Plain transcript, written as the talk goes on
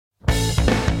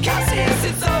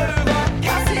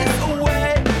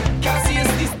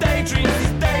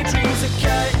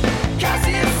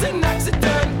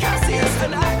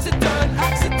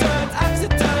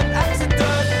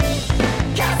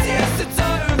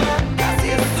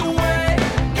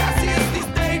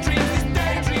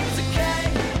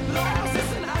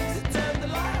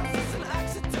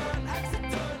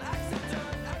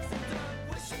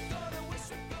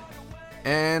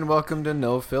welcome to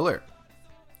No Filler,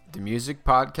 the music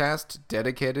podcast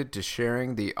dedicated to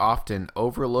sharing the often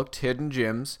overlooked hidden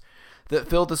gems that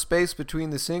fill the space between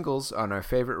the singles on our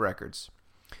favorite records.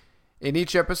 In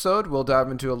each episode, we'll dive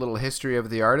into a little history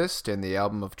of the artist and the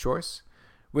album of choice,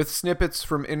 with snippets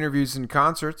from interviews and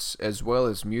concerts, as well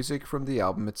as music from the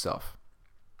album itself.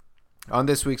 On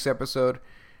this week's episode,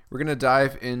 we're going to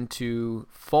dive into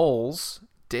Foals'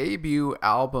 debut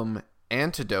album,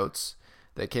 Antidotes,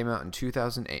 that came out in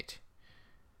 2008.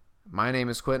 My name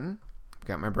is Quentin. I've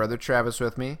got my brother Travis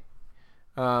with me.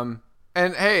 And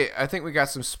hey, I think we got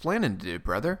some splaining to do,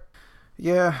 brother.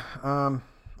 Yeah,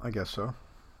 I guess so.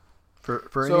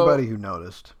 For anybody who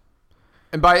noticed.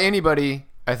 And by anybody,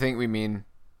 I think we mean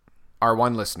our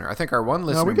one listener. I think our one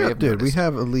listener may have noticed. We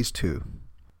have at least two.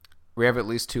 We have at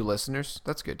least two listeners?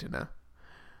 That's good to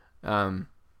know.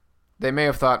 They may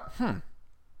have thought,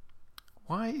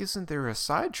 why isn't there a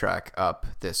sidetrack up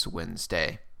this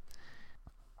Wednesday?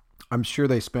 I'm sure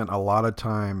they spent a lot of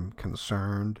time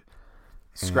concerned.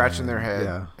 Scratching their head.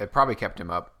 Yeah. It probably kept him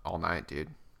up all night, dude.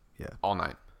 Yeah. All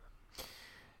night.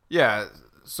 Yeah,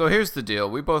 so here's the deal.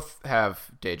 We both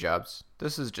have day jobs.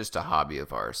 This is just a hobby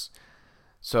of ours.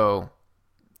 So,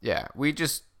 yeah, we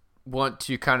just want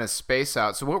to kind of space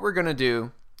out. So what we're going to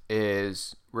do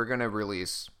is we're going to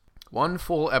release one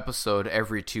full episode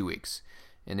every 2 weeks.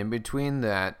 And in between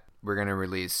that, we're going to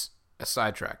release a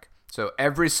sidetrack. So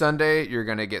every Sunday, you're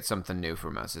going to get something new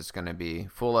from us. It's going to be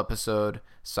full episode,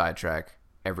 sidetrack,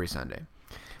 every Sunday.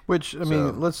 Which, I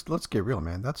mean, let's get real,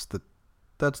 man. That's the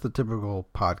typical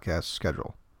podcast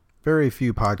schedule. Very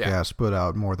few podcasts put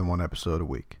out more than one episode a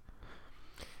week.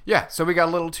 Yeah, so we got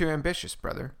a little too ambitious,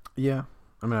 brother. Yeah.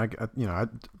 I mean, I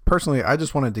personally, I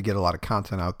just wanted to get a lot of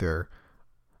content out there,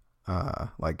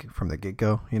 like from the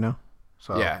get-go, you know?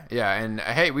 So yeah, and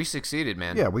hey, we succeeded,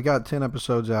 man. Yeah, we got 10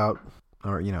 episodes out,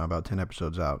 or about 10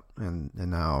 episodes out, and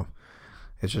now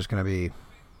it's just going to be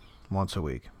once a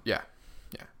week. Yeah.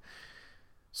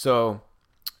 So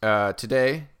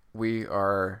today we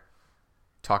are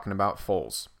talking about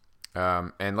Foals,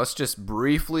 and let's just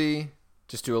do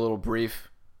a little brief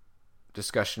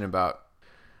discussion about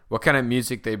what kind of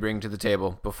music they bring to the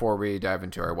table before we dive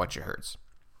into our What You Heards.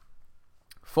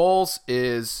 Foals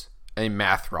is a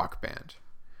math rock band.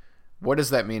 What does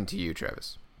that mean to you,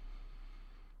 Travis?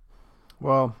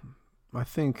 Well, I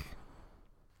think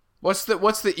what's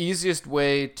the easiest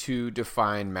way to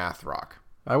define math rock?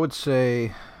 I would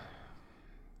say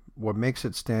what makes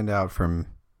it stand out from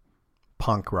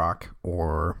punk rock,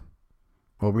 or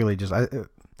really just I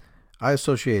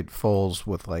associate Foals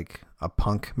with like a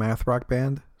punk math rock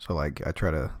band. So like I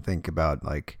try to think about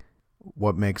like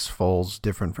what makes Foals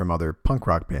different from other punk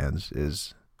rock bands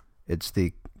is it's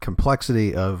the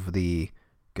complexity of the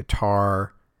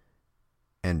guitar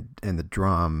and the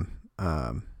drum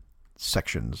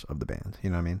sections of the band. You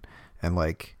know what I mean? And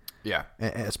like, yeah,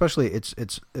 especially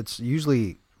it's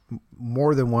usually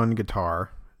more than one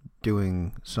guitar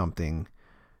doing something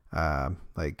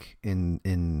like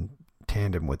in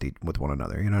tandem with one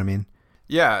another. You know what I mean?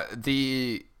 Yeah,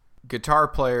 the guitar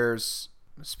players.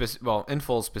 In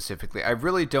Foals specifically, I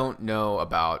really don't know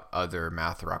about other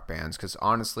math rock bands because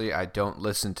honestly, I don't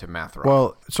listen to math rock.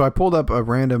 Well, so I pulled up a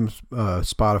random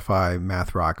Spotify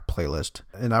math rock playlist,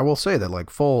 and I will say that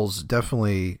like Foals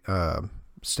definitely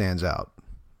stands out.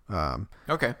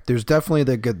 Okay, there's definitely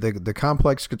the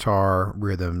complex guitar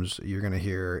rhythms you're gonna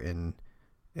hear in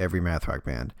every math rock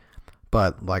band,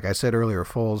 but like I said earlier,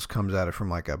 Foals comes at it from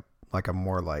like a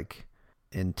more like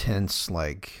intense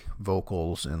like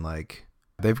vocals and like.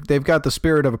 They've got the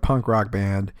spirit of a punk rock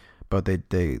band, but they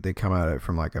come at it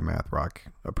from like a math rock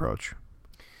approach.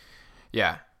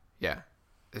 Yeah.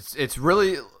 It's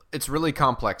really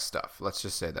complex stuff. Let's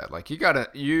just say that. Like you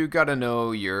gotta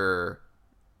know your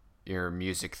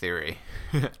music theory.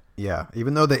 Yeah,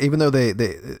 even though they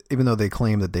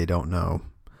claim that they don't know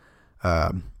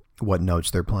what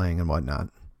notes they're playing and whatnot.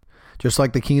 Just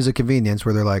like the Kings of Convenience,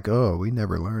 where they're like, "Oh, we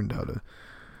never learned how to."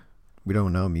 We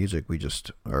don't know music. We just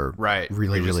are really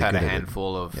we just really had good a at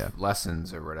handful of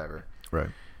lessons or whatever. Right.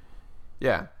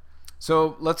 Yeah.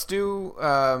 So let's do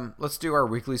our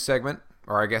weekly segment,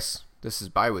 or I guess this is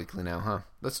bi-weekly now, huh?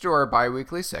 Let's do our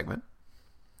bi-weekly segment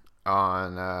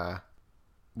on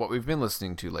what we've been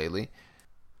listening to lately.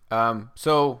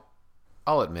 So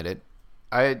I'll admit it,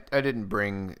 I didn't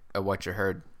bring a What You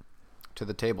Heard to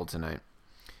the table tonight.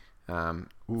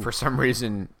 For some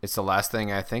reason, it's the last thing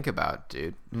I think about,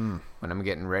 dude, when I'm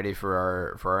getting ready for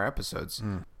our episodes.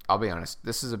 I'll be honest.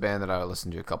 This is a band that I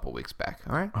listened to a couple weeks back.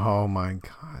 All right. Oh my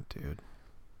god, dude.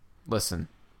 Listen,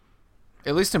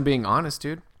 at least I'm being honest,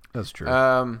 dude. That's true.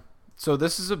 So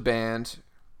this is a band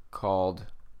called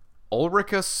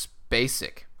Ulrika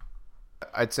Spacek.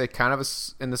 I'd say kind of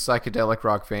in the psychedelic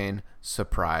rock vein.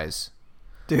 Surprise.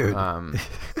 Dude.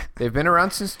 They've been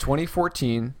around since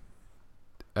 2014.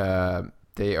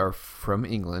 They are from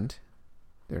England.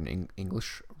 They're an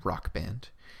English rock band.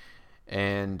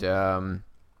 And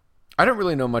I don't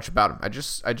really know much about them. I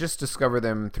just discovered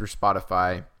them through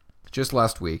Spotify just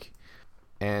last week.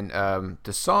 And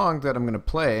the song that I'm going to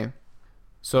play...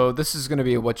 So this is going to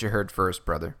be what you heard first,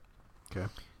 brother. Okay.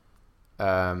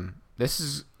 This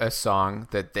is a song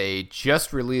that they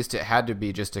just released. It had to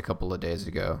be just a couple of days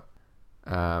ago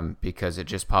because it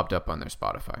just popped up on their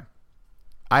Spotify.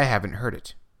 I haven't heard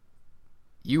it.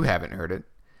 You haven't heard it.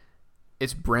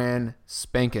 It's brand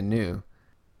spanking new.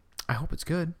 I hope it's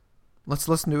good. Let's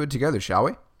listen to it together, shall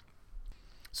we?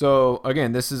 So,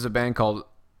 again, this is a band called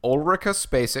Ulrika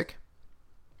Spacek,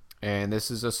 and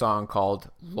this is a song called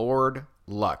Lord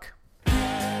Luck.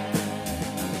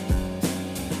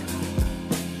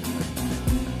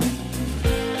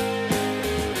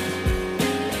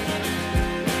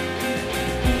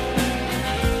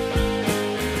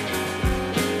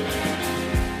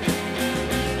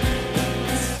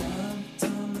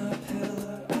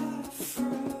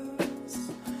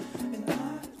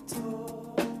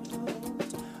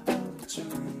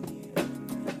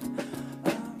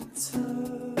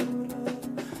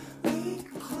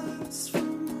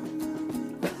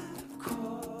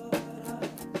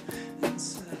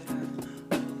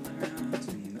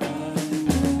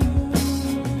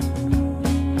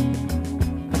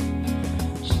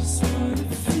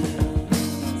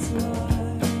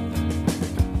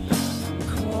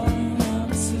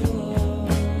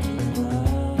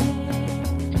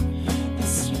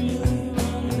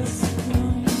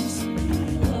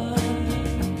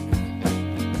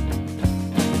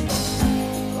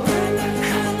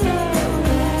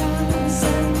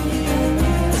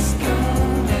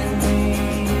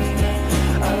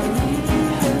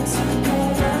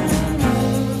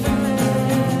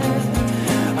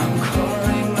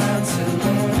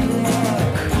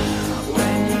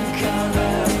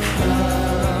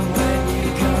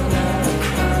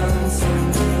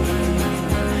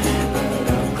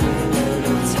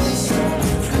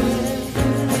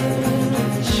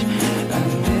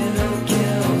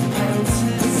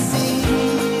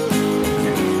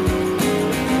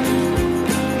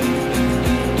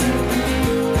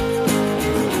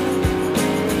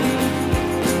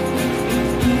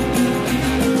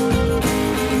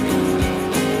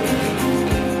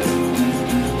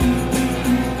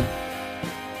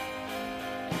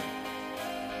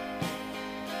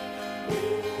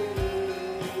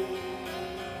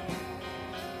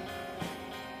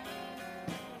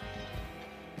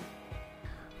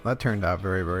 That turned out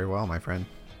very, very well, my friend.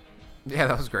 Yeah,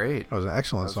 that was great. That was an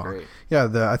excellent song. Great. Yeah,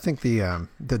 I think the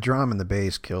drum and the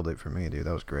bass killed it for me, dude.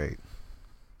 That was great.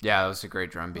 Yeah, that was a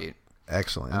great drum beat.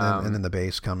 Excellent. And then the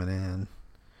bass coming in.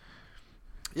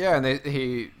 Yeah, and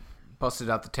he busted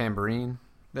out the tambourine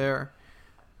there.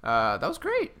 That was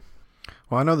great.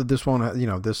 Well, I know that this won't,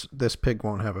 this pick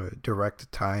won't have a direct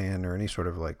tie-in or any sort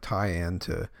of like tie-in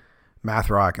to math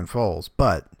rock and Foals,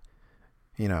 but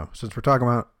since we're talking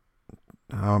about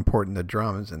how important the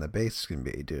drums and the bass can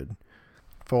be, dude,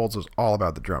 Foals is all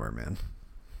about the drummer, man.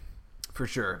 For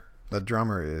sure. The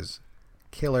drummer is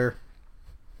killer.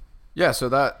 Yeah, so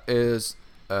that is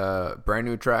a brand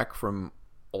new track from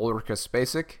Ulrika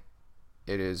Spacek.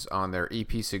 It is on their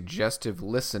EP Suggestive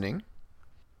Listening.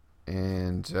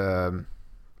 And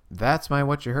that's my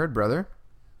What You Heard, brother.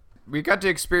 We got to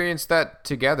experience that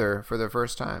together for the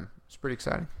first time. It's pretty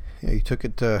exciting. Yeah, you took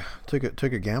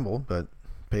a gamble, but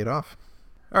paid off.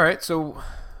 All right, so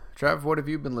Trav, what have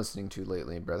you been listening to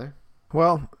lately, brother?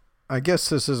 Well, I guess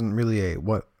this isn't really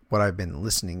what I've been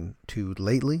listening to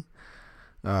lately.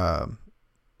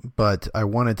 But I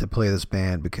wanted to play this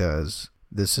band because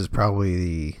this is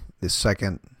probably the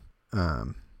second.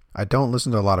 I don't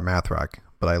listen to a lot of math rock,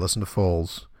 but I listen to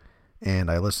Foals, and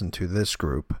I listen to this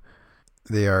group.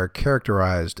 They are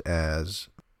characterized as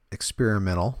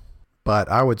experimental, but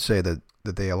I would say that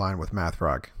they align with math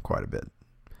rock quite a bit.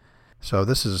 So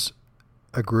this is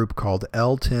a group called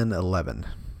L1011.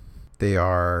 They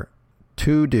are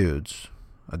two dudes,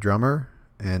 a drummer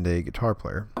and a guitar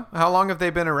player. How long have they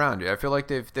been around? I feel like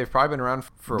they've probably been around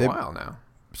for a while now.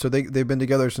 So they've been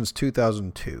together since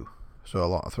 2002.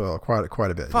 So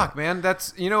quite a bit. Fuck, yeah. Man,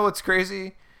 that's what's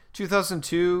crazy.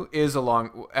 2002 is a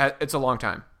long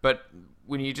time. But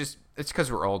when it's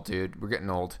because we're old, dude. We're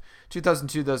getting old.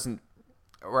 2002 doesn't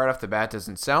right off the bat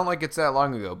doesn't sound like it's that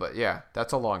long ago, but yeah,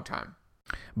 that's a long time.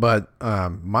 But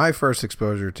my first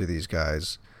exposure to these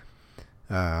guys,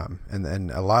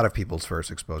 and a lot of people's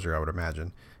first exposure, I would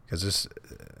imagine, because this,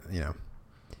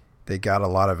 they got a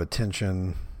lot of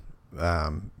attention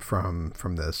from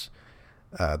this.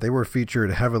 They were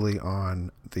featured heavily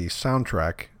on the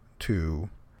soundtrack to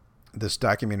this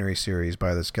documentary series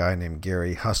by this guy named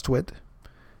Gary Hustwit.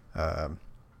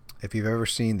 If you've ever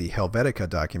seen the Helvetica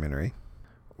documentary,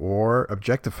 or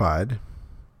Objectified,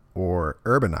 or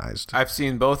Urbanized. I've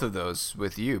seen both of those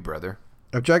with you, brother.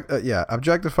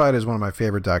 Objectified is one of my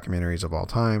favorite documentaries of all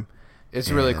time. It's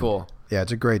really cool. Yeah,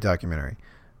 it's a great documentary.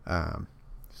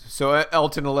 So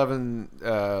Elton 11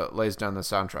 lays down the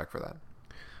soundtrack for that.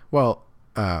 Well,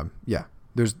 yeah.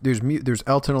 There's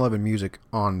Elton 11 music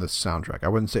on the soundtrack. I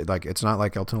wouldn't say it's not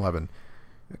like Elton 11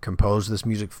 composed this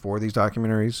music for these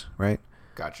documentaries, right?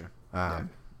 Gotcha.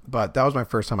 But that was my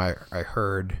first time I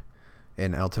heard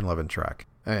an Elton 11 track.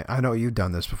 I know you've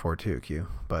done this before too, Q,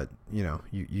 but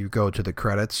you go to the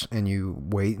credits and you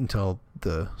wait until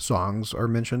the songs are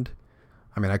mentioned.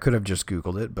 I mean, I could have just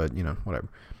Googled it, but whatever.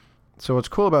 So what's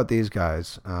cool about these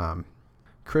guys,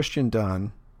 Christian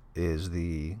Dunn is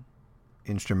the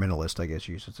instrumentalist, I guess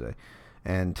you should say,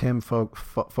 and Tim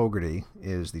Fogarty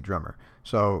is the drummer.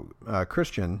 So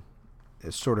Christian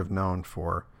is sort of known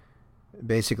for,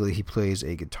 basically he plays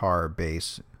a guitar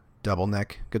bass double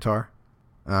neck guitar,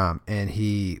 and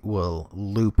he will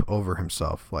loop over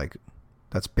himself. Like,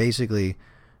 that's basically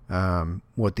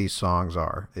what these songs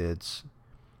are. It's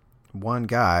one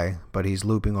guy, but he's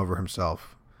looping over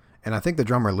himself, and I think the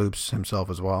drummer loops himself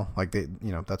as well. Like,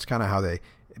 that's kind of how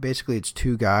basically it's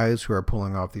two guys who are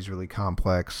pulling off these really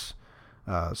complex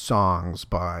songs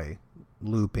by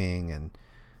looping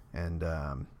and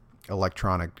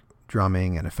electronic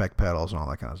drumming and effect pedals and all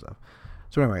that kind of stuff.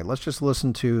 So anyway, let's just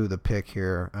listen to the pick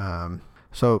here.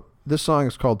 So this song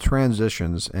is called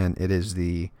Transitions, and it is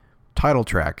the title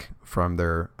track from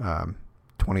their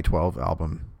 2012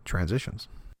 album Transitions.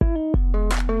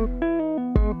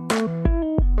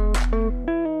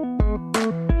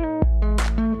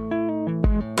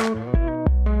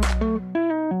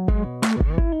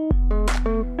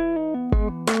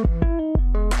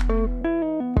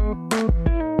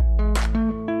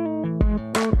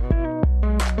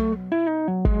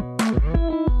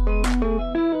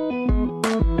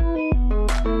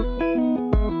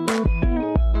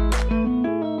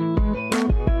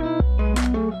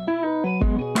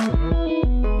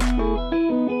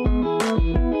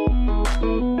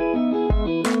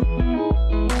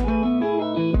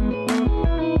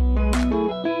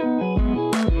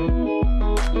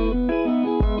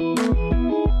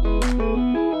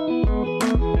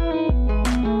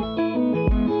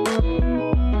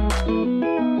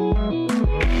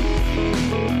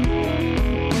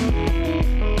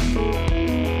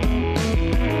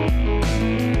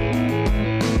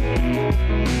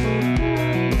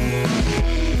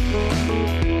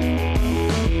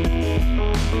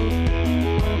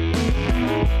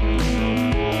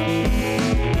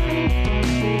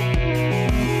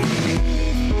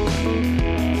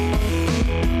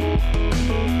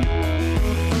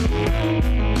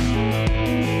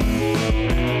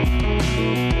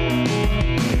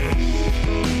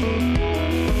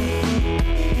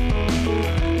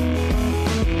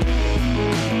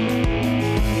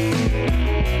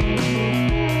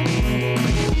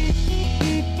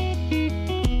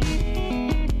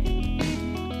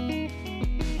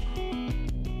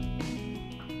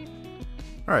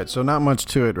 All right, so not much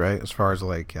to it, right? As far as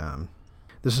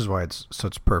this is why it's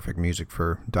such perfect music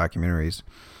for documentaries.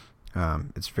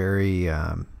 It's very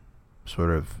sort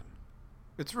of...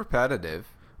 It's repetitive.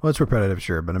 Well, it's repetitive,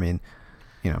 sure, but I mean,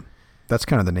 that's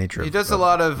kind of the nature of it. He does a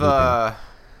lot of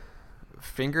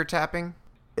finger tapping.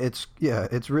 It's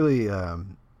really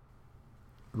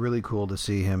really cool to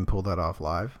see him pull that off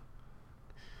live.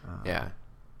 Yeah.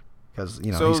 Because,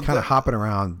 he's kind of hopping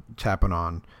around, tapping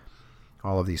on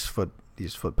all of these foot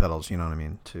pedals, you know what I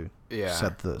mean, to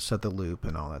set the loop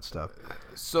and all that stuff.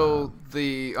 So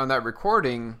on that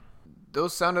recording,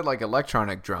 those sounded like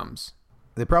electronic drums.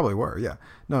 They probably were, yeah.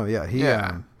 No, yeah,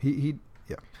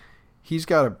 he's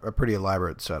got a pretty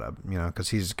elaborate setup, because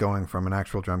he's going from an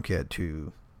actual drum kit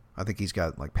to, I think he's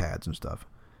got like pads and stuff.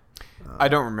 I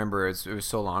don't remember. It was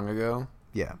so long ago.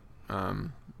 Yeah.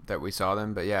 That we saw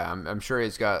them, but yeah, I'm sure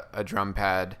he's got a drum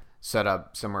pad set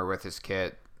up somewhere with his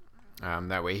kit.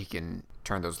 That way he can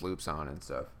turn those loops on and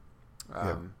stuff.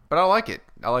 But I like it.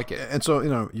 And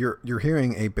so, you're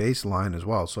hearing a bass line as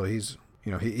well. So he's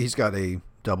got a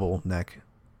double neck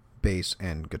bass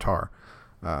and guitar.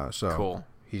 So cool.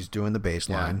 He's doing the bass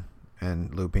line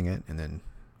and looping it, and then,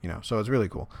 so it's really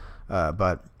cool.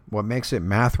 But what makes it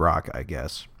math rock, I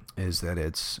guess, is that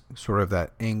it's sort of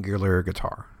that angular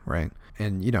guitar, right?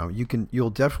 And you'll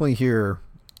definitely hear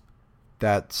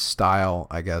that style,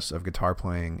 I guess, of guitar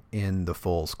playing in the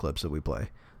Foals clips that we play.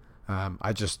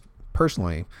 I just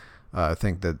personally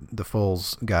think that the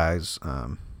Foals guys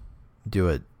do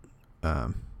it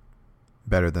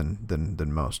better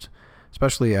than most,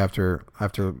 especially after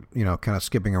kind of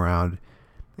skipping around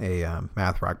a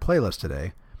math rock playlist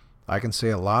today. I can say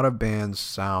a lot of bands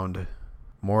sound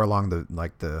more along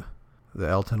the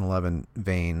Elton 11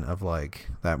 vein of like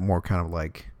that, more kind of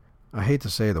like, I hate to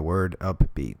say the word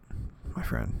upbeat, my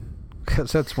friend,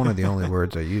 because that's one of the only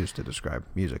words I use to describe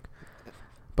music.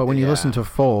 But when you listen to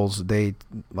Foals, they,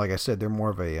 like I said, they're more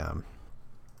of a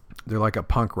they're like a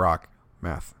punk rock,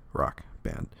 math rock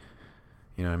band.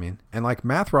 You know what I mean? And like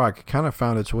math rock kind of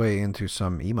found its way into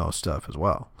some emo stuff as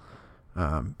well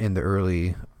in the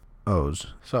early O's.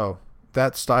 So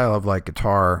that style of like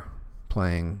guitar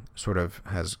playing sort of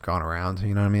has gone around,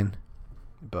 you know what I mean?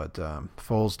 But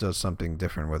Foals does something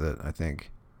different with it, I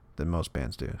think, than most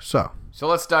bands do. So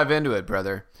let's dive into it,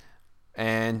 brother.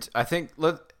 And I think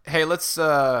let's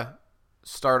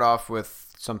start off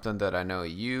with something that I know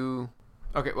you.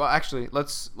 Okay, well actually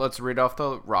let's read off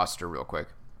the roster real quick.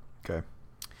 Okay.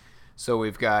 So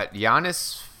we've got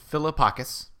Yannis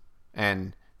Philippakis,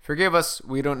 and forgive us,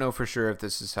 we don't know for sure if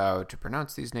this is how to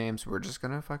pronounce these names. We're just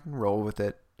gonna fucking roll with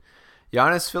it.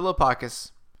 Yannis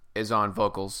Philippakis is on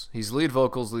vocals. He's lead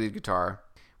vocals, lead guitar.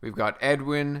 We've got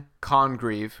Edwin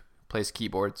Congreve, plays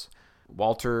keyboards.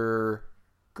 Walter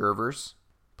Gervers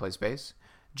plays bass.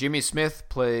 Jimmy Smith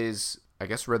plays, I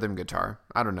guess, rhythm guitar.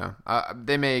 I don't know.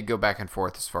 They may go back and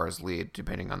forth as far as lead,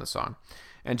 depending on the song.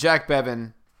 And Jack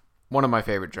Bevan, one of my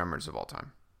favorite drummers of all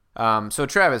time. So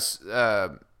Travis,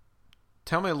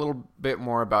 tell me a little bit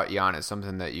more about Yannis,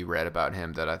 something that you read about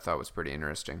him that I thought was pretty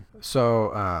interesting.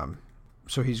 So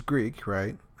he's Greek,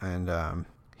 right? And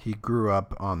he grew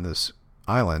up on this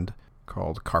island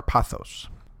called Karpathos.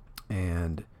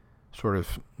 And sort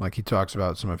of like he talks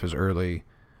about some of his early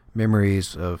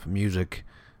memories of music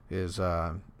is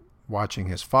watching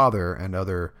his father and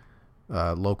other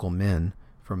local men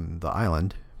from the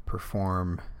island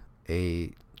perform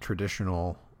a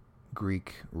traditional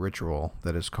Greek ritual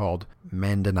that is called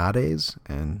Mandonades,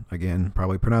 and again,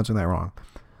 probably pronouncing that wrong,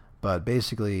 but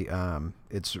basically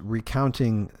it's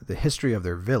recounting the history of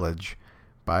their village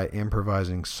by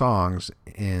improvising songs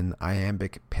in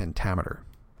iambic pentameter.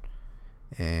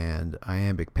 And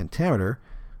iambic pentameter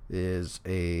is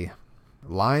a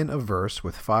line of verse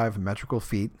with 5 metrical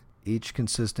feet, each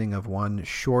consisting of one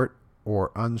short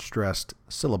or unstressed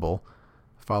syllable,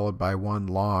 followed by one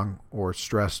long or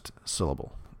stressed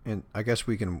syllable. And I guess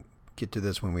we can get to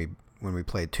this when we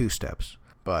play 2 steps,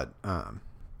 but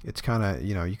it's kind of,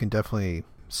 you can definitely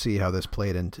see how this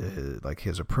played into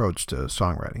his approach to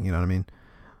songwriting, you know what I mean?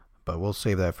 But we'll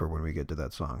save that for when we get to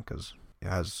that song, because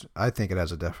I think it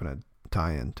has a definite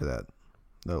tie-in to that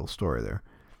little story there.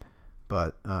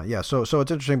 But so it's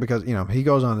interesting because he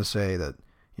goes on to say that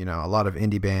a lot of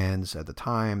indie bands at the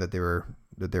time that they were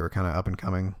kind of up and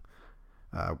coming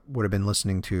would have been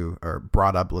listening to, or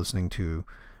brought up listening to,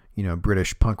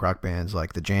 British punk rock bands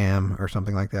like The Jam or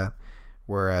something like that,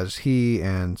 whereas he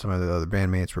and some of the other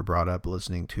bandmates were brought up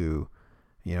listening to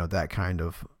that kind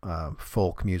of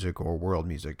folk music or world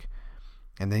music,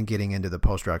 and then getting into the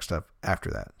post rock stuff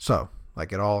after that. So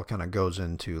it all kind of goes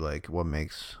into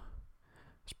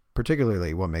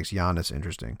particularly what makes Yannis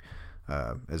interesting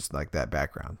is that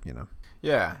background,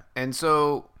 Yeah, and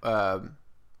so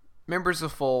members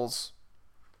of Foals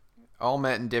all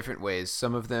met in different ways.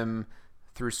 Some of them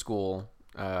through school.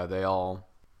 They all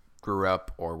grew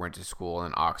up or went to school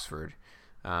in Oxford.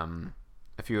 A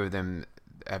few of them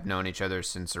have known each other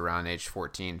since around age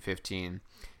 14, 15.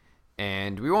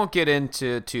 And we won't get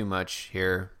into too much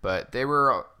here, but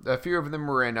a few of them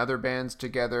were in other bands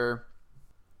together.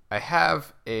 I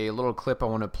have a little clip I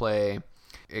want to play.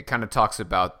 It kind of talks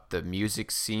about the music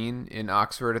scene in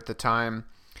Oxford at the time.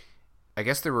 I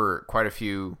guess there were quite a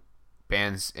few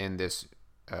bands in this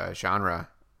genre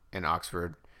in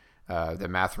Oxford, the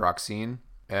math rock scene.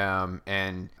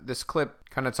 And this clip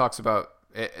kind of talks about,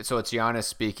 so it's Yannis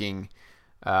speaking.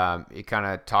 It kind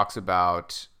of talks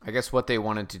about, I guess, what they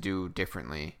wanted to do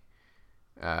differently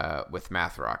with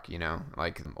math rock,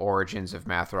 like the origins of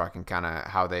math rock and kind of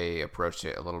how they approached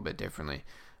it a little bit differently.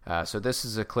 So this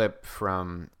is a clip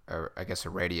from, I guess, a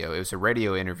radio. It was a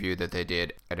radio interview that they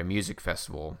did at a music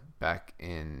festival back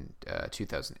in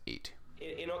 2008.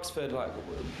 In Oxford,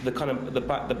 the kind of the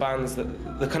bands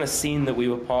that the kind of scene that we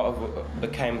were part of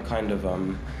became kind of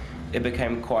it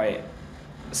became quite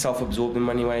self-absorbed in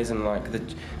many ways, and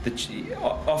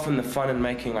often the fun in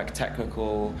making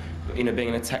technical, being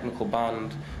in a technical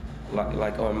band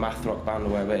like or a math rock band or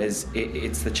whatever,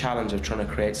 it's the challenge of trying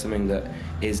to create something that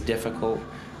is difficult,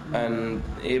 and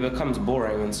it becomes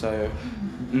boring. And so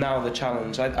now the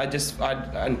challenge, I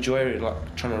enjoy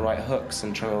like trying to write hooks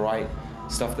and trying to write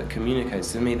stuff that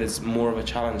communicates. To me, there's more of a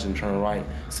challenge in trying to write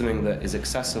something that is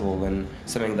accessible than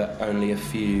something that only a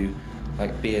few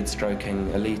like beard stroking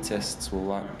elitists will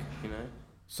like, you know.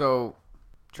 So,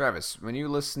 Travis, when you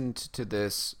listened to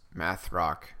this math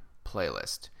rock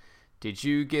playlist, did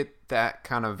you get that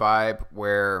kind of vibe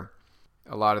where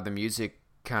a lot of the music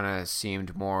kind of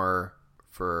seemed more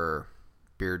for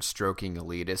beard stroking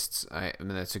elitists? I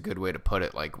mean, that's a good way to put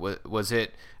it. Like, was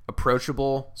it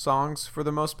approachable songs for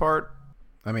the most part?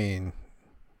 I mean,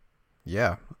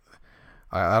 yeah.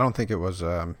 I don't think it was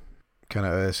kind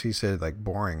of, as he said, like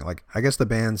boring. Like, I guess the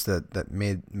bands that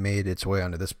made its way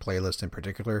onto this playlist in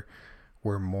particular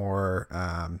were more,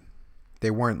 they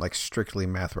weren't like strictly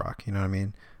math rock. You know what I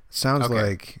mean? It sounds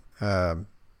like,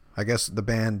 I guess the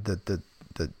band that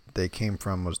they came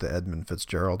from was the Edmund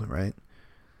Fitzgerald, right?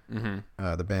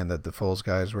 Mm-hmm. The band that the Foles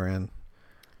guys were in.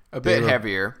 A bit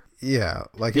heavier. Yeah,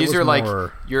 like these it was are like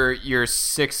more, your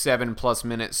 6-7+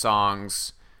 minute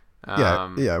songs.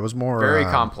 Yeah, it was more very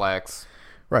complex.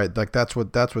 Right, like that's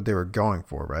what they were going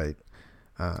for, right?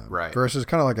 Right. Versus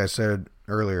kind of like I said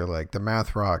earlier, like the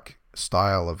math rock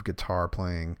style of guitar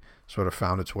playing sort of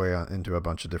found its way into a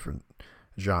bunch of different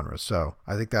genres. So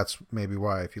I think that's maybe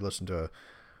why if you listen to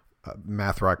a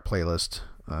math rock playlist,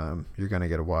 you're going to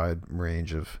get a wide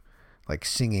range of like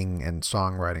singing and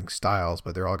songwriting styles,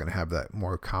 but they're all going to have that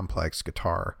more complex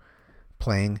guitar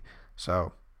playing.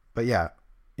 So, but yeah,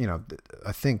 you know,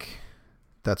 I think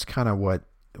that's kind of what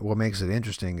makes it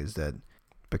interesting is that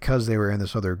because they were in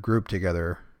this other group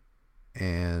together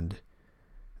and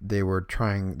they were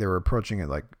approaching it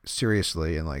like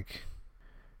seriously and like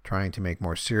trying to make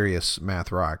more serious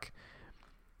math rock,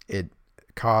 it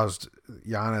caused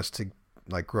Giannis to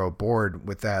like grow bored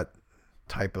with that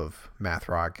type of math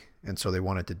rock. And so they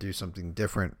wanted to do something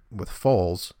different with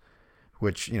Foles,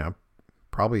 which, you know,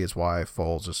 probably is why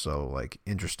Foles is so like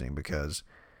interesting, because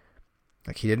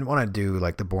like he didn't want to do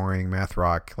like the boring math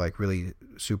rock, like really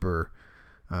super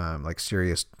like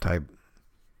serious type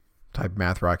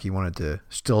math rock. He wanted to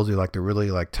still do like the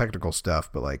really like technical stuff,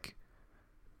 but like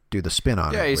do the spin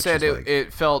on it. Yeah, he said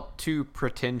it felt too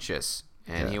pretentious,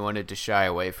 and he wanted to shy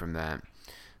away from that.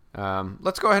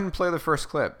 Let's go ahead and play the first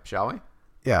clip, shall we?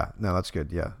 Yeah, no, that's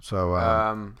good. Yeah.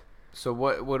 So so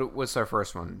what's our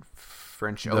first one?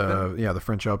 French Open? Yeah, the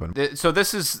French Open. So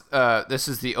this is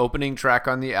the opening track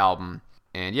on the album.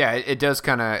 And yeah, it does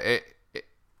kind of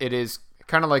it is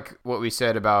kind of like what we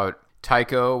said about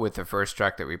Tycho with the first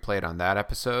track that we played on that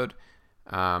episode.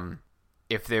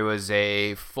 If there was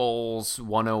a Foles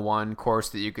 101 course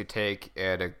that you could take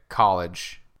at a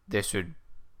college, this would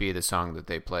be the song that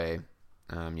they play.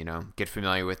 You know, get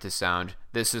familiar with the sound.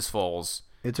 This is Foles.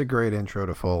 It's a great intro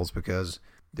to Foles because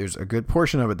there's a good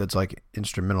portion of it that's like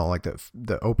instrumental, like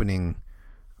the opening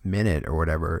minute or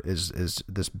whatever is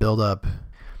this build up.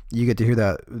 You get to hear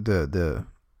that the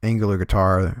angular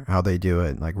guitar, how they do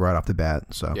it, like right off the bat.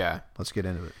 So yeah, let's get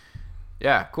into it.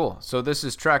 Yeah, cool. So this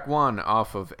is track 1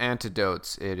 off of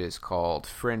Antidotes. It is called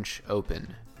French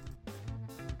Open.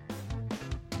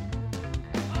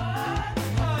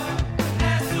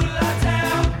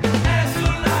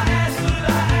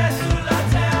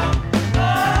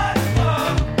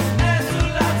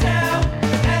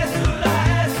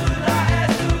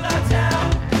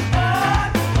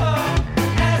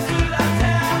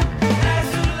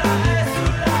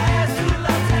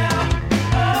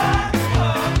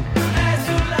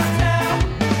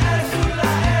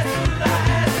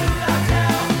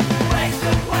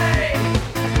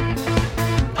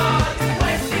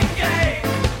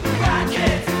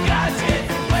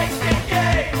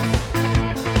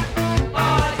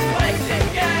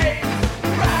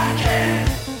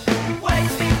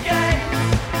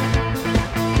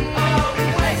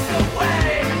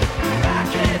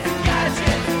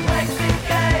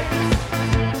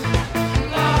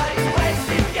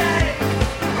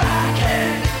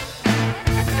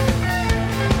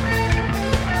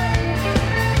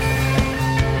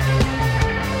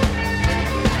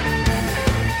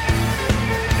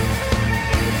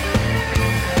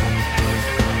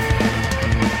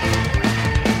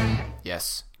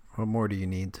 What more do you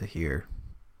need to hear?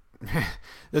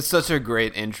 That's such a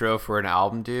great intro for an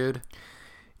album, dude.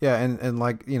 Yeah, and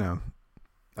like, you know,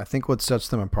 I think what sets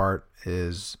them apart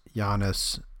is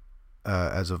Giannis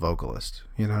as a vocalist.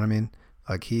 You know what I mean?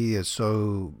 Like, he is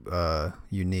so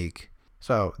unique.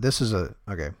 So this is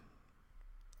okay.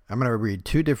 I'm gonna read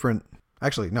two different.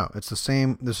 Actually, no, it's the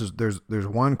same. There's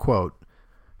one quote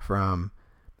from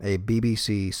a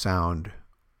BBC Sound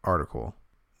article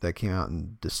that came out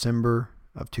in December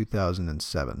of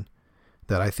 2007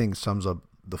 that I think sums up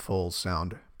the Foals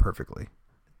sound perfectly.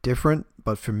 Different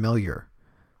but familiar.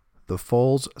 The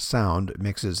Foals sound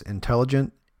mixes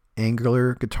intelligent,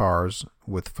 angular guitars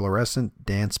with fluorescent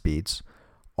dance beats,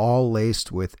 all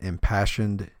laced with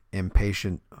impassioned,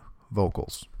 impatient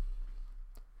vocals.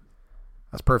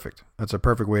 That's perfect. That's a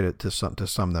perfect way to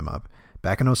sum them up.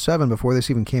 Back in 2007, before this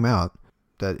even came out,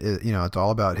 it's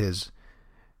all about his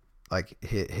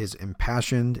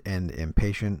impassioned and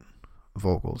impatient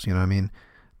vocals. You know what I mean?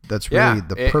 That's really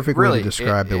the perfect way to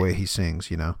describe the way he sings.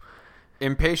 You know,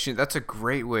 impatient. That's a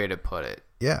great way to put it.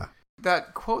 Yeah.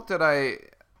 That quote that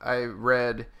I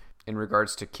read in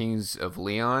regards to Kings of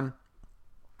Leon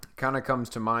kind of comes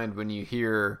to mind when you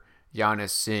hear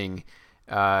Giannis sing.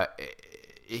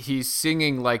 He's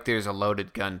singing like there's a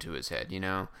loaded gun to his head, you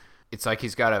know? It's like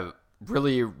he's got a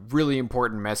really, really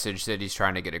important message that he's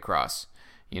trying to get across,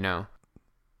 you know?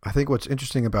 I think what's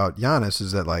interesting about Giannis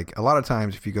is that, like, a lot of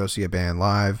times if you go see a band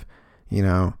live, you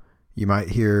know, you might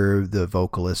hear the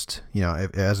vocalist, you know,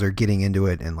 as they're getting into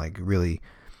it and, like, really,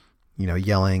 you know,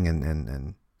 yelling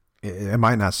and it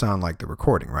might not sound like the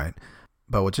recording, right?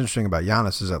 But what's interesting about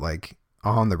Giannis is that, like,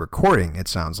 on the recording, it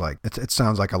sounds like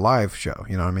a live show.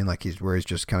 You know what I mean? Like he's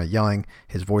just kind of yelling.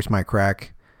 His voice might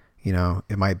crack. You know,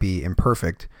 it might be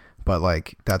imperfect, but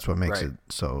like that's what makes it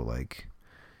so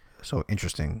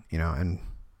interesting. You know, and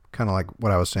kind of like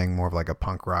what I was saying, more of like a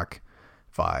punk rock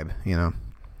vibe. You know?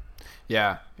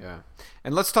 Yeah.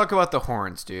 And let's talk about the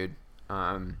horns, dude.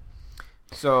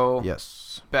 So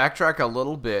yes, backtrack a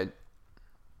little bit.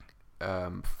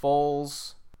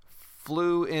 Foals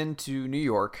flew into New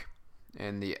York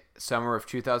in the summer of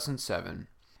 2007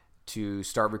 to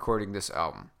start recording this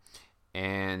album.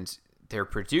 And their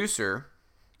producer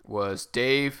was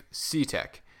Dave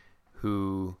Seatek,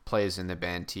 who plays in the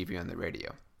band TV on the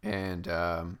Radio. And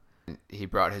he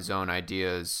brought his own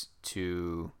ideas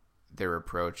to their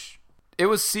approach. It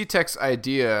was Seatek's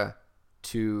idea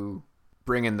to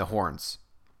bring in the horns.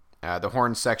 The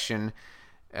horn section,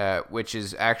 which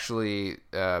is actually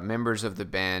members of the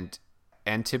band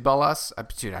Antibalas.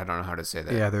 Dude, I don't know how to say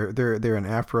that. Yeah, they're an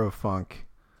Afro funk,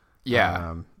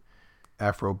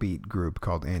 Afro beat group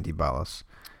called Antibalas.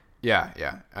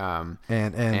 Yeah.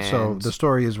 And so the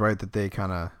story is right that they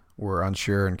kind of were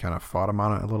unsure and kind of fought him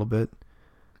on it a little bit.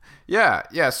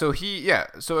 Yeah. So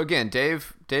again,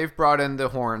 Dave brought in the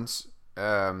horns.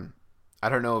 I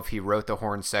don't know if he wrote the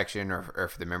horn section or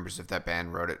if the members of that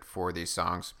band wrote it for these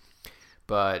songs,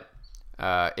 but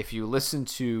if you listen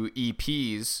to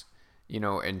EPs, you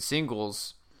know, and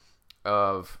singles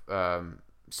of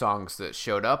songs that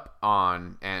showed up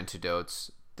on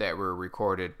Antidotes that were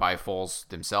recorded by Foals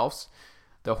themselves,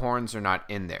 the horns are not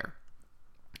in there.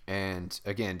 And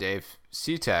again, Dave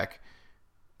Seatek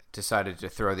decided to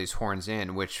throw these horns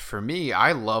in, which for me,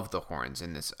 I love the horns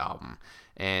in this album.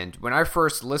 And when I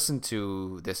first listened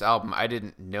to this album, I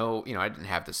didn't know, you know, I didn't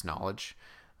have this knowledge.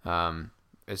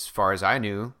 As far as I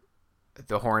knew,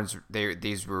 the horns,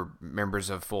 these were members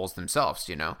of Foals themselves,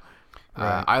 you know.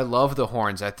 Right. I love the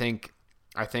horns. I think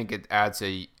it adds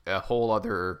a whole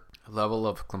other level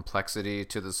of complexity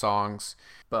to the songs.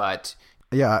 But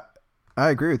yeah, I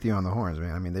agree with you on the horns,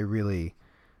 man. I mean, they really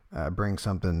bring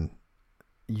something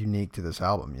unique to this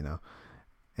album, you know.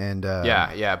 And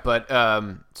yeah. But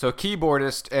so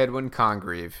keyboardist Edwin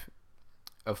Congreve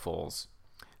of Foals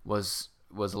was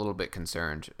a little bit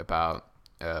concerned about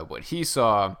what he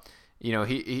saw. You know,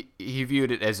 he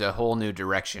viewed it as a whole new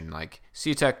direction. Like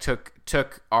Seatek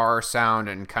took our sound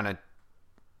and kind of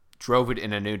drove it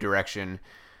in a new direction,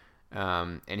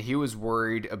 and he was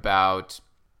worried about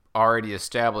already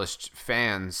established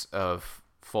fans of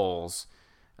Foals,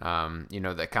 you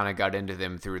know, that kind of got into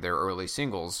them through their early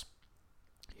singles.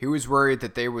 He was worried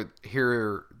that they would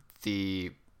hear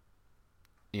the,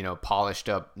 you know, polished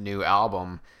up new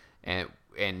album and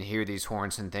hear these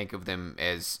horns and think of them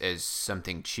as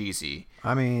something cheesy.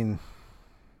 I mean,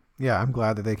 yeah, I'm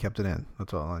glad that they kept it in.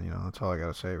 That's all, you know. That's all I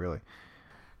gotta say, really.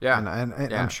 Yeah,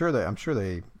 and yeah. I'm sure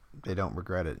they don't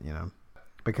regret it, you know,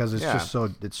 because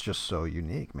it's just so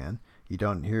unique, man. You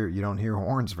don't hear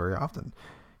horns very often,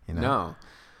 you know.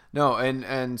 No,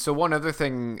 and so one other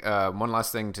thing, one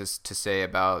last thing to say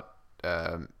about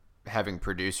having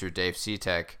producer Dave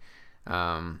Seatek.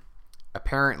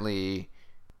 Apparently,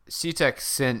 Seatek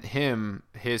sent him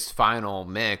his final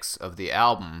mix of the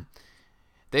album.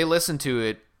 They listened to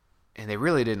it, and they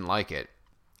really didn't like it.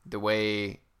 The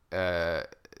way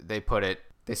they put it,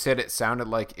 they said it sounded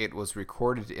like it was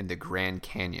recorded in the Grand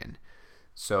Canyon.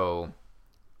 So,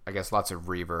 I guess lots of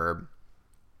reverb.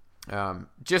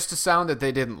 just a sound that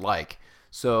they didn't like.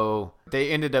 So they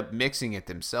ended up mixing it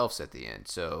themselves at the end.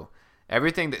 So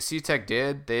everything that C-Tech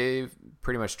did, they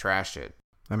pretty much trashed it.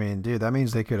 I mean, dude, that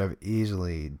means they could have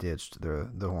easily ditched the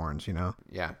horns, you know?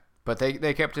 Yeah, but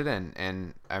they kept it in,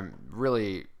 and I'm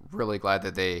really, really glad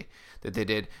that they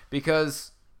did,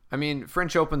 because I mean,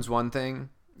 French Open's one thing,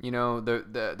 you know,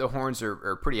 the horns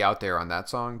are pretty out there on that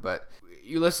song, but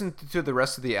you listen to the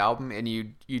rest of the album and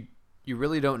you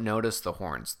really don't notice the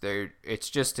horns. It's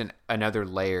just another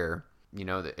layer, you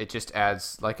know. It just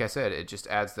adds, like I said, it just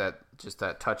adds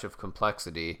that touch of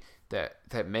complexity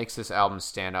that makes this album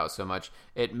stand out so much.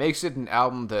 It makes it an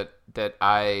album that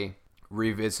I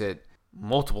revisit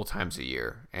multiple times a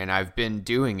year, and I've been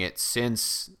doing it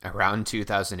since around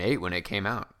 2008 when it came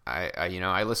out.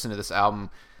 I listen to this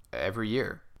album every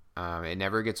year. It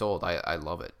never gets old. I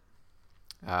love it.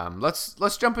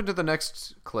 Let's jump into the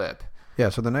next clip. Yeah,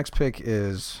 so the next pick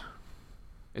is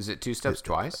it Two Steps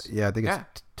Twice? Yeah, I think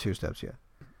it's Two Steps, yeah.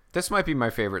 This might be my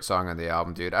favorite song on the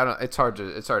album, dude. It's hard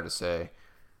to say.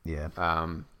 Yeah.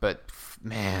 But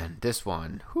man, this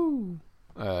one. Whoo.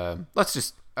 Let's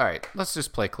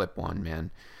just play clip 1,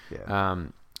 man. Yeah.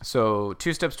 So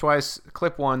Two Steps Twice,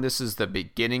 clip 1. This is the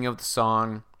beginning of the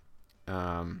song.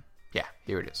 Yeah,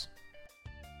 here it is.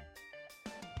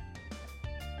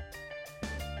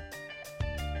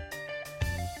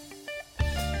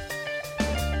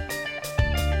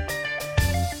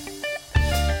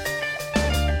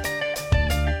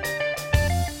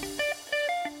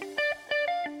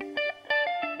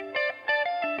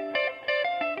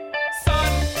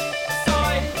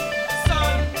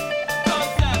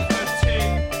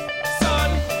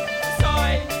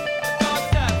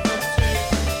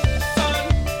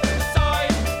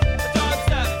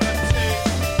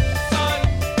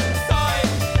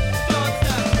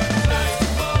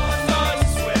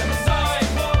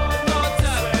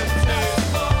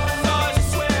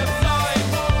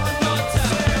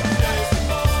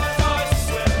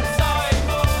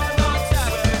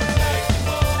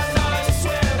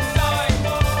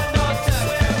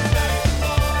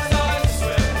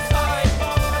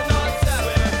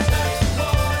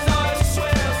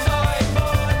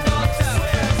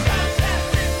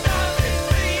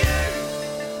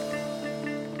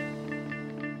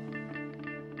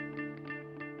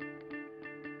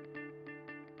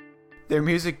 Their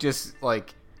music just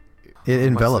like it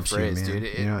envelops you, phrase, man. dude.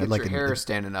 It you know, gets like your hair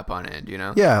standing up on end, you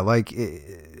know? Yeah, like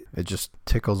it just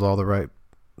tickles all the right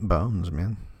bones,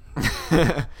 man.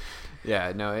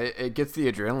 Yeah, no, it gets the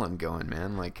adrenaline going,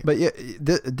 man. Like, but yeah,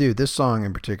 dude, this song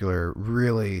in particular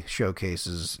really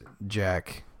showcases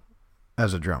Jack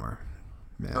as a drummer.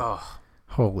 Man. oh,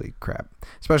 Holy crap!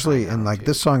 Especially in like, dude,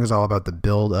 this song is all about the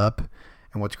build up,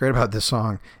 and what's great about this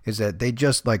song is that they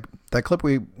just, like, that clip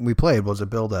we played was a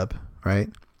build up, right?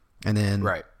 And then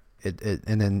right,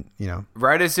 and then, you know,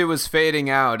 right as it was fading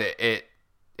out, it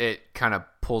kind of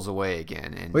pulls away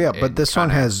again. And well, yeah, but this song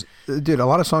has, dude, a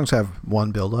lot of songs have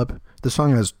one build up. This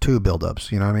song has two build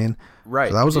ups. You know what I mean? Right.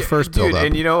 So that was the first build up.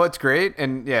 And you know what's great?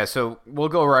 And yeah, so we'll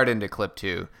go right into clip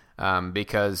 2,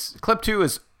 because clip 2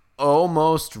 is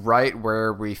almost right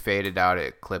where we faded out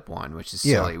at clip 1, which is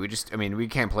silly. Yeah. We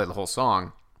can't play the whole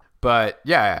song, but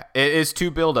yeah, it is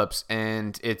 2 buildups,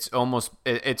 and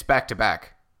it's back to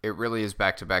back. It really is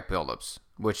back to back buildups,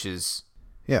 which is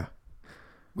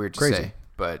weird to Crazy. say,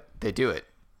 but they do it.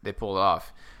 They pull it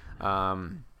off.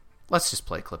 Let's just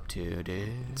play clip 2, dude.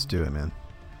 Let's do it, man.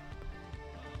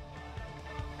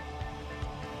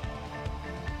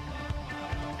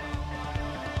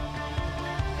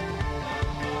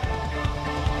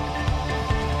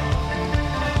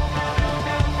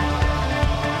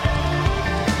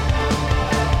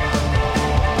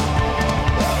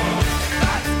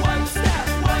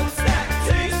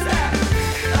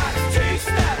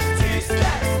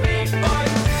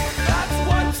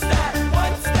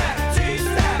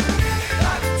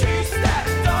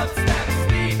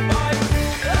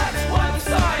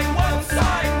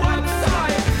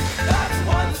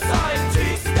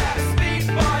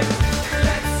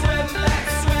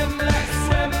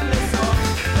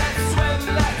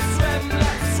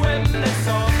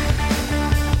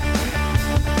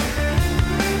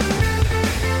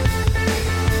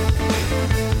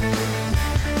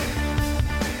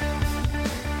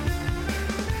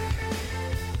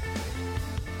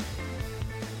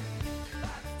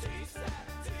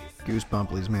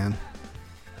 Goosebumplies, man.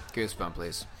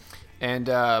 Goosebumplies. And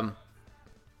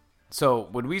so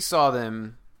when we saw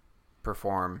them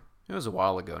perform, it was a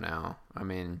while ago now. I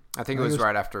mean, I think it was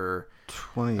right after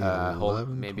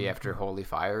 2011, maybe after Holy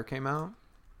Fire came out.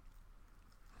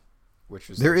 Which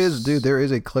was there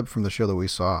is a clip from the show that we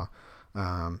saw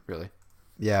Really?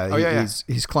 Yeah, Oh, yeah.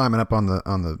 he's climbing up on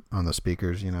the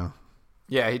speakers, you know.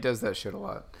 Yeah, he does that shit a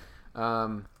lot.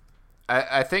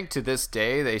 I think to this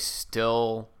day they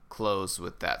still close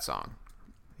with that song.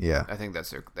 Yeah. I think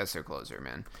that's their closer,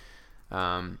 man.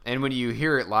 And when you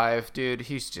hear it live, dude,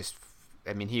 he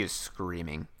is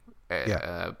screaming.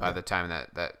 By the time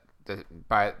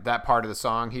by that part of the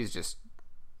song, he's just,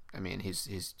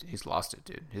 he's lost it,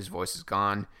 dude. His voice is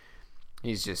gone.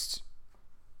 He's just,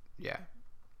 yeah.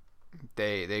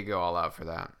 They go all out for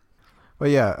that. Well,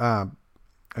 yeah.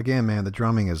 Again, man, the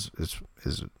drumming is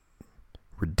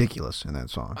ridiculous in that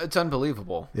song. It's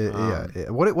unbelievable.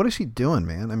 What is he doing,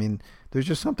 man? I mean, there's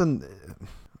just something.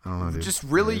 I don't know, dude. Just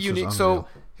really unique. So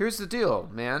here's the deal,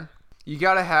 man. You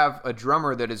got to have a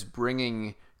drummer that is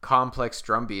bringing complex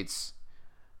drum beats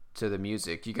to the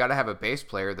music. You got to have a bass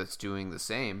player that's doing the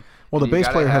same. Well, the bass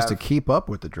player has to keep up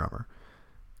with the drummer.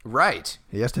 Right.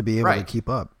 He has to be able to keep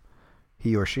up.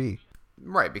 He or she.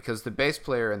 Right, because the bass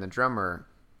player and the drummer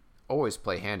always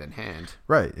play hand in hand.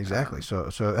 Right, exactly. So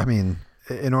I mean,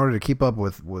 in order to keep up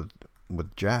with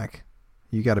Jack,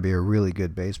 you got to be a really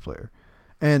good bass player.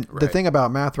 And the thing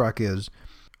about math rock is,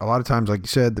 a lot of times, like you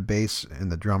said, the bass player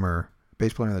and the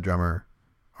drummer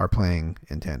are playing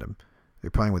in tandem.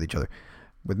 They're playing with each other.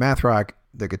 With math rock,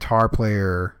 the guitar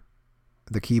player,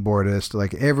 the keyboardist,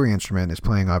 like every instrument is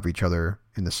playing off each other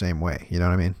in the same way. You know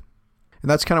what I mean? And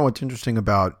that's kind of what's interesting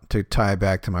about, to tie it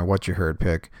back to my What You Heard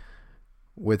pick,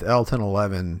 with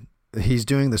L1011, he's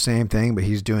doing the same thing, but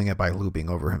he's doing it by looping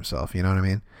over himself. You know what I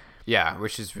mean? Yeah,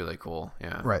 which is really cool.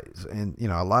 Yeah. Right. And you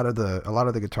know, a lot of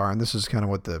the guitar, and this is kind of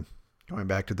what going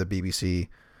back to the BBC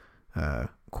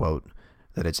quote,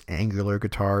 that it's angular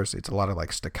guitars. It's a lot of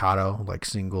like staccato, like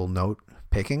single note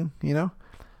picking, you know,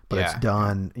 but it's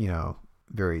done, you know,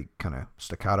 very kind of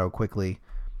staccato, quickly,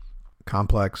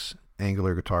 complex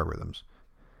angular guitar rhythms.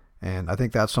 And I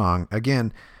think that song,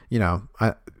 again, you know,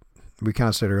 we kind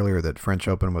of said earlier that French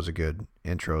Open was a good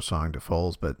intro song to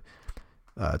Foals, but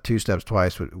Two Steps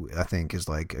Twice, I think, is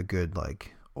like a good,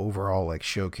 like, overall, like,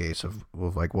 showcase of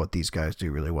like what these guys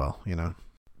do really well, you know?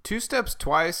 Two Steps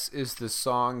Twice is the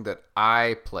song that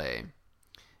I play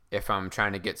if I'm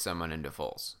trying to get someone into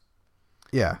Foals.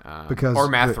 Yeah, because or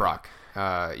math rock,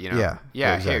 you know.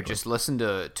 Yeah, exactly. Here, just listen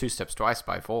to Two Steps Twice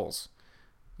by Foals.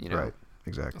 You know, right,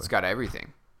 exactly. It's got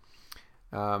everything.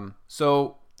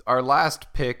 So our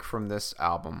last pick from this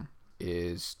album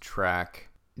is track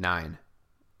 9.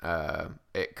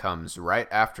 It comes right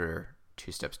after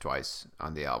Two Steps Twice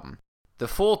on the album. The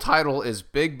full title is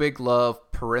Big Big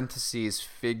Love (parentheses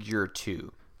Figure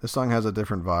 2). This song has a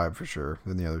different vibe for sure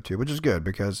than the other two, which is good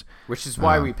because... Which is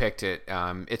why we picked it.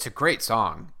 It's a great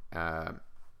song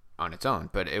on its own,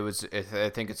 but I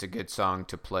think it's a good song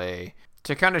to play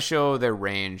to kind of show their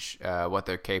range, what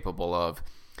they're capable of,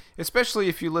 especially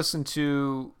if you listen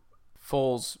to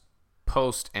Foals'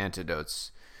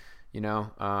 post-Antidotes, you know.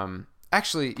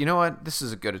 Actually, you know what? This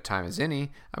is as good a time as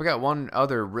any. I've got one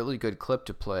other really good clip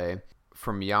to play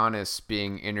from Giannis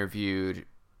being interviewed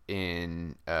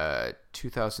in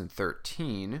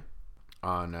 2013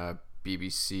 on a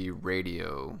BBC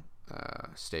radio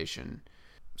station.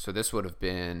 So this would have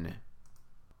been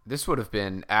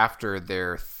after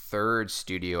their third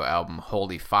studio album,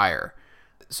 Holy Fire.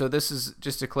 So this is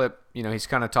just a clip. You know, he's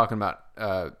kind of talking about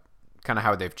kind of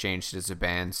how they've changed as a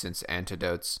band since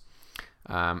Antidotes.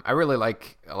 I really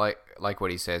like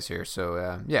what he says here.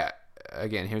 So yeah,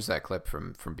 again, here's that clip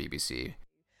from BBC.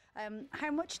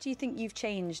 How much do you think you've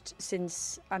changed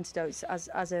since Antidotes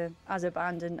as a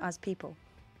band and as people?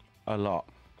 A lot,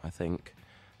 I think.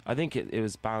 I think it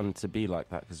was bound to be like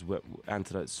that because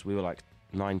Antidotes, we were like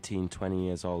 19, 20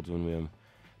 years old when we were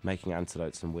making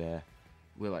Antidotes, and we're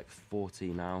like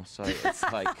 40 now, so it's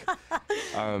like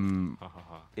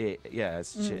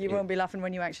you won't be laughing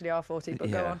when you actually are 40, but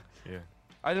go on. Yeah,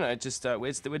 I don't know, just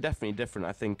we're definitely different.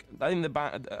 I think the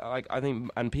band,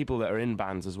 and people that are in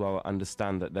bands as well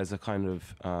understand that there's a kind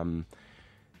of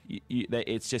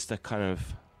it's just a kind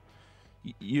of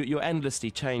you're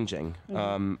endlessly changing,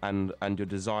 and your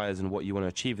desires and what you want to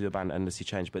achieve with your band endlessly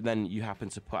change. But then you happen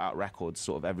to put out records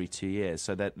sort of every 2 years,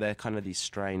 so they're kind of these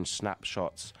strange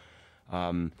snapshots.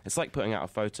 It's like putting out a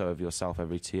photo of yourself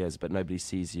every 2 years, but nobody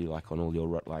sees you like on all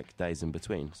your like days in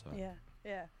between. So.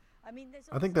 Yeah.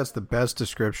 I think that's the best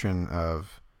description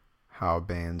of how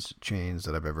bands change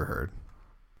that I've ever heard.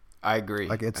 I agree.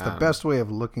 Like, it's the best way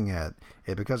of looking at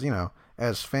it because, you know,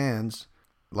 as fans,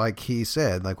 like he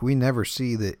said, like, we never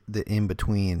see the in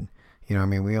between. You know what I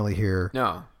mean? We only hear the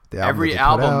album every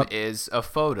album is a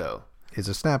photo. Is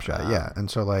a snapshot, yeah. And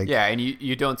so, like... Yeah, and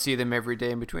you don't see them every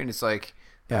day in between. It's like...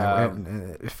 Yeah,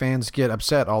 fans get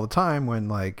upset all the time when,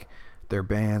 like, their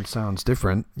band sounds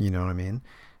different. You know what I mean?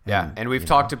 Yeah, and we've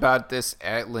talked about this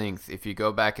at length. If you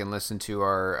go back and listen to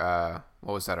our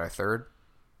what was that?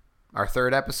 Our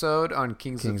third episode on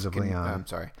Kings of Leon. I'm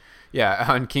sorry. Yeah,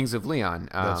 on Kings of Leon.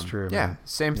 That's true. Yeah, man.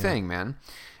 same thing, man.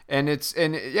 And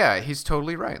he's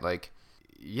totally right. Like,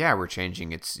 yeah, we're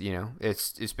changing. It's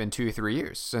it's been 2 or 3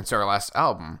 years since our last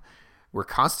album. We're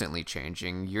constantly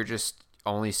changing. You're just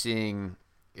only seeing,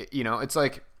 it's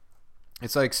like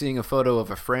seeing a photo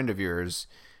of a friend of yours,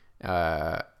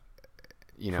 from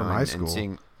high school. and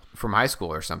seeing from high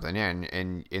school or something. Yeah,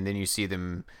 and then you see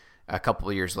them a couple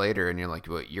of years later, and you're like,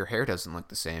 well, your hair doesn't look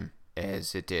the same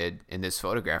as it did in this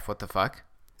photograph. What the fuck?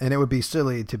 And it would be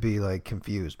silly to be like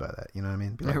confused by that. You know what I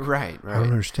mean? Be like, right. I don't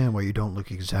understand why you don't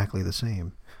look exactly the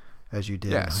same as you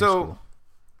did in high school.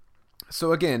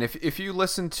 So again, if you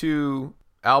listen to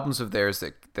albums of theirs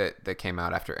that came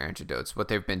out after Antidotes, what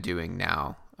they've been doing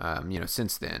now,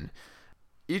 since then,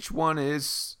 each one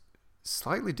is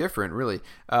slightly different, really.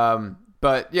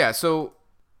 But yeah, so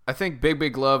I think Big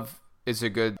Big Love is a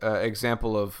good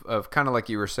example of kind of like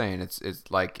you were saying.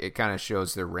 It's like it kind of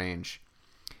shows their range.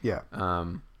 Yeah.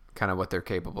 Kind of what they're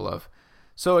capable of.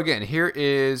 So again,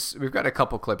 we've got a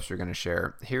couple clips we're going to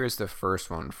share. Here is the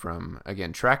first one from,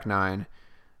 again, track 9.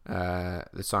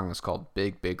 The song is called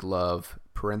Big Big Love,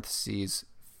 parentheses,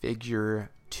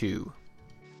 figure 2.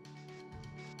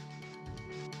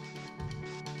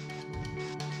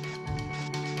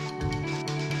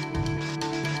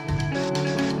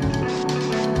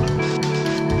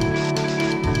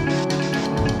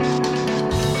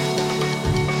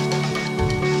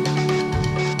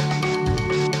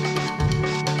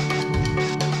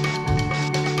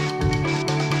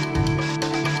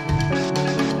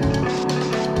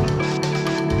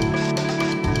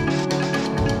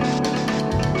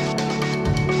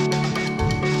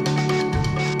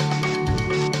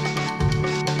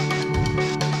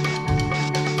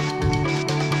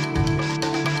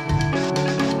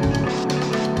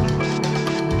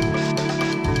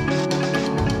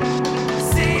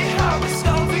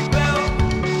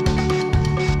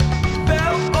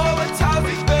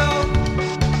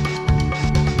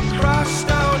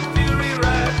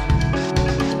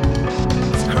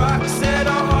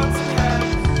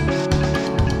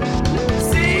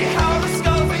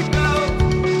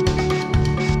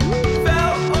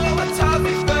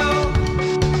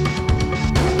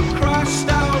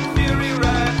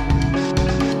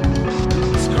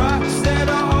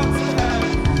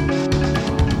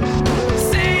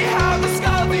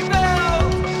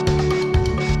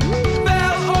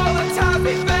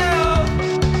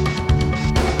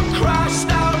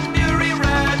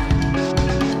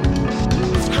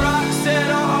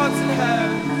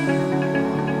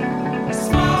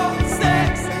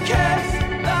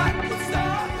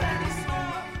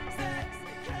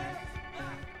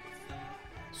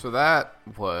 So that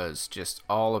was just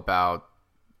all about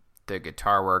the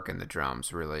guitar work and the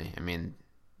drums, really. I mean,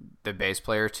 the bass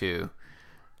player too.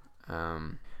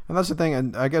 And that's the thing,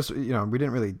 and I guess, we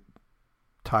didn't really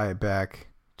tie it back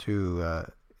to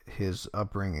his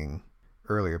upbringing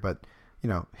earlier, but,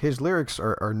 his lyrics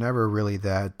are never really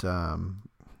that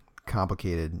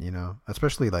complicated,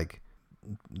 especially like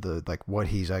what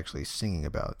he's actually singing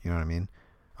about, you know what I mean?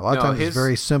 A lot of times it's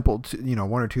very simple, 1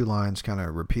 or 2 lines kind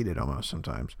of repeated almost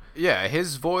sometimes. Yeah,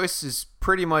 his voice is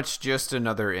pretty much just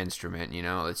another instrument,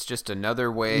 It's just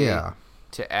another way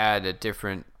to add a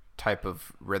different type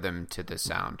of rhythm to the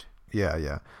sound.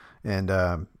 Yeah. And,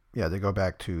 to go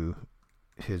back to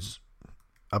his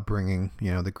upbringing,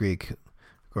 the Greek,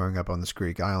 growing up on this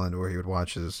Greek island where he would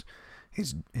watch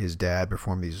his dad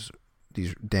perform these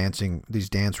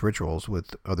dance rituals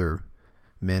with other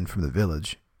men from the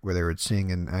village, where they would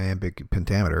sing in iambic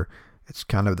pentameter. It's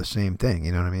kind of the same thing,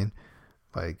 you know what I mean?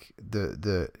 Like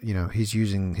he's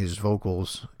using his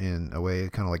vocals in a way,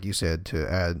 kind of like you said,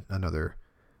 to add another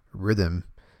rhythm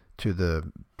to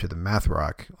the math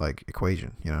rock like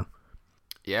equation,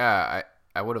 Yeah,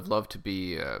 I would have loved to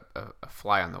be a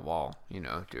fly on the wall,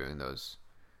 during those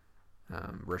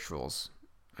rituals.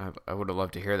 I would have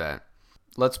loved to hear that.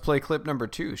 Let's play clip number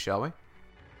 2, shall we?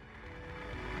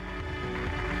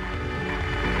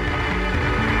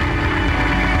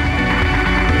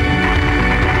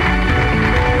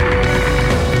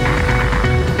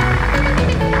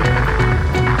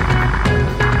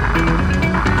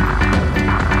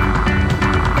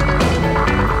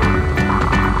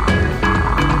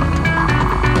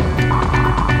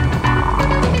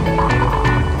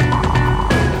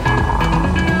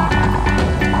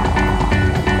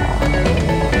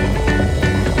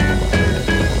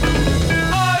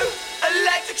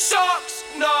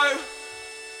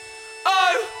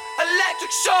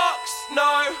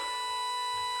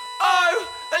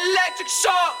 electric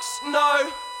shocks,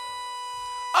 no.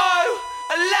 Oh,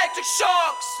 electric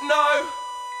shocks, no.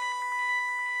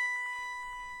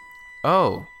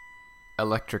 Oh,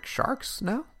 electric sharks?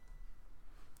 No?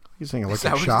 You saying Is that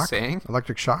electric what shock? you're saying?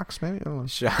 Electric shocks, maybe? I don't know.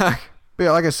 Shock. But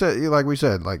yeah, like I said, like we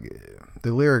said, like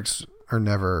the lyrics are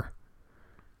never.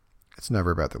 It's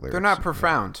never about the lyrics. They're not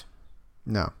profound.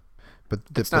 No, but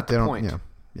It's not they the don't. point.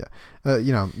 Yeah.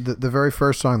 You know, the very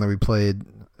first song that we played,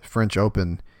 French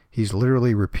Open, he's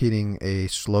literally repeating a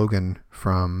slogan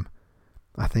from,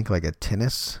 I think, like a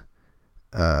tennis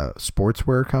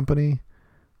sportswear company.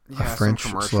 Yeah, a French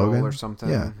some commercial slogan or something.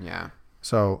 Yeah. Yeah.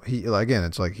 So again,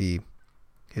 it's like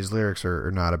his lyrics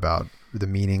are not about the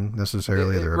meaning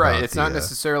necessarily. They're Right. about It's not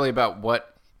necessarily about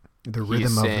what the he's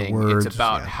rhythm of the saying. words. It's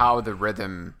about yeah. how the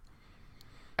rhythm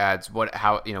adds what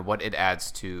it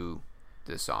adds to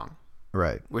the song,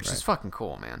 Right. which right. is fucking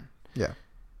cool, man. Yeah.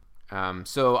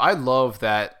 So I love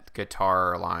that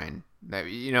guitar line. That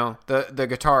the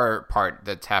guitar part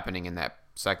that's happening in that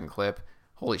second clip.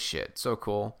 Holy shit, so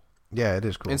cool. Yeah, it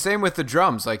is cool. And same with the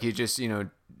drums. Like he just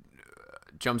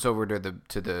jumps over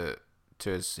to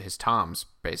his toms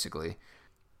basically.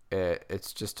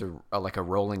 It's just like a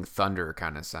rolling thunder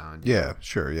kind of sound. Yeah,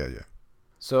 sure. Yeah.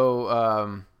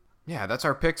 So yeah, that's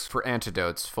our picks for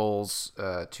Antidotes, Foals'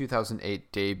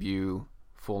 2008 debut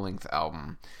full-length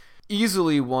album.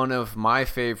 Easily one of my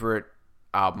favorite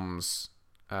albums,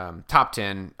 top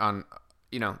 10 on,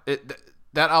 that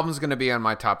album's going to be on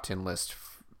my top 10 list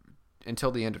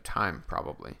until the end of time,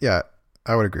 probably. Yeah,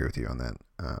 I would agree with you on that.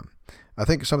 I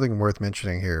think something worth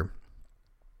mentioning here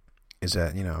is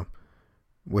that,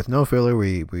 with No Filler,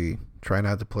 we try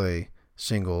not to play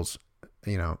singles,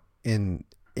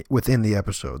 within the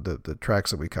episode, the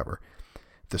tracks that we cover.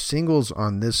 The singles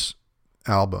on this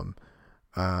album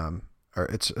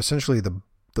it's essentially the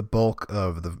bulk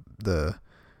of the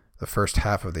first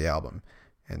half of the album,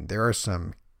 and there are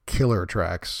some killer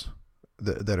tracks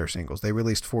that are singles. They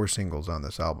released 4 singles on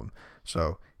this album,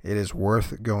 so it is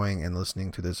worth going and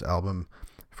listening to this album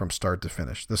from start to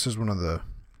finish. This is one of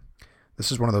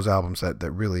those albums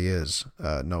that really is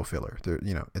no filler.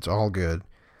 It's all good.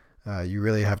 You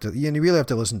really have to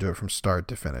listen to it from start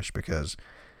to finish because,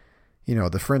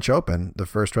 the French Open, the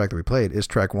first track that we played, is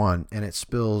track 1, and it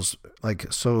spills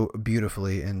like so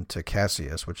beautifully into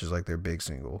Cassius, which is like their big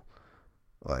single.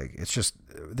 Like, it's just,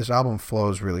 this album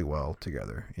flows really well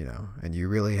together, and you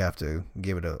really have to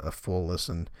give it a full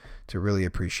listen to really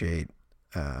appreciate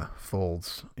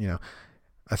Folds.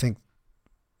 I think,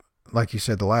 like you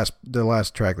said, the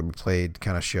last track that we played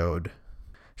kind of showed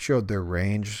their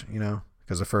range,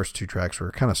 because the first 2 tracks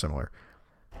were kind of similar.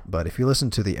 But if you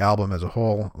listen to the album as a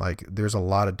whole, like, there's a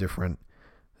lot of different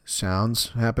sounds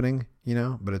happening,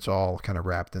 but it's all kind of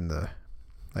wrapped in the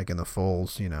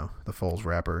Foals, the Foals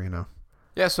wrapper,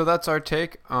 Yeah, so that's our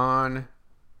take on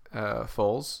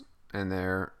Foals and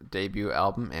their debut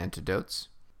album, Antidotes.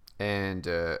 And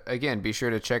again, be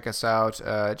sure to check us out.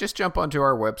 Just jump onto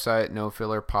our website,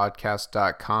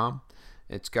 nofillerpodcast.com.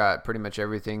 It's got pretty much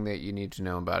everything that you need to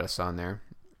know about us on there.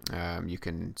 You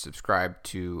can subscribe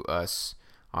to us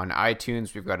on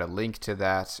iTunes. We've got a link to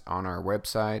that on our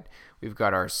website. We've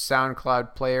got our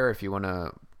SoundCloud player if you want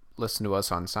to listen to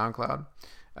us on SoundCloud.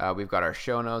 We've got our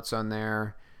show notes on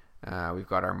there. We've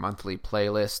got our monthly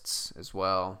playlists as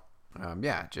well.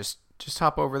 Just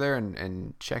hop over there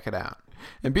and check it out.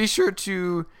 And be sure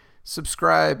to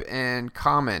subscribe and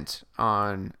comment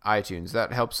on iTunes.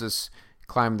 That helps us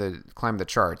climb the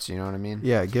charts. You know what I mean?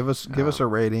 Yeah, give us a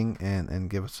rating and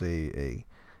give us a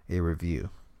review.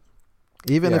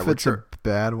 Even if it's a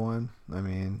bad one, I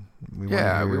mean, we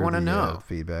want to know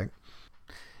feedback.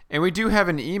 And we do have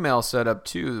an email set up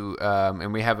too,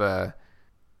 and we have an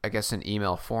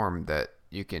email form that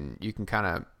you can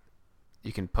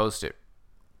post it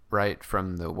right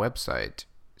from the website.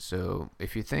 So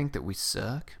if you think that we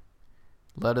suck,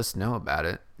 let us know about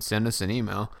it. Send us an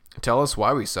email. Tell us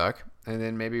why we suck, and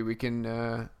then maybe we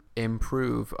can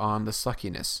improve on the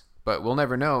suckiness. But we'll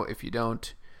never know if you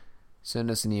don't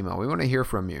send us an email. We want to hear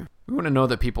from you. We want to know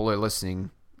that people are listening,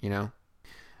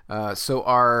 So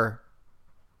our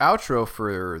outro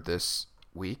for this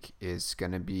week is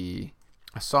going to be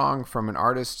a song from an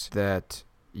artist that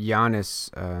Giannis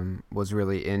was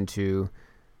really into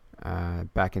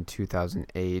back in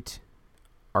 2008,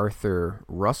 Arthur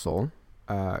Russell,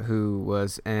 who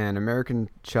was an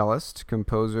American cellist,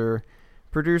 composer,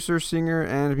 producer, singer,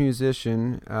 and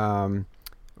musician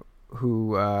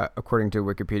who, according to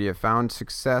Wikipedia, found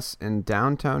success in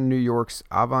downtown New York's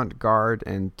avant-garde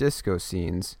and disco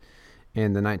scenes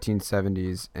in the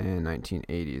 1970s and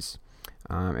 1980s.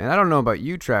 And I don't know about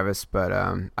you, Travis, but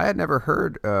I had never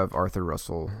heard of Arthur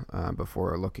Russell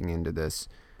before looking into this.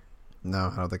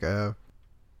 No, I don't think I have.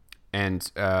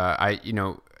 And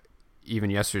even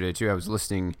yesterday too, I was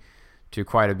listening to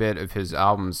quite a bit of his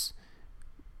albums.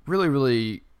 Really,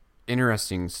 really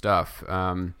interesting stuff.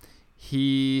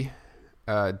 He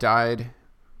died.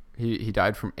 He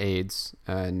died from AIDS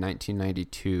in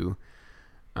 1992,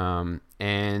 and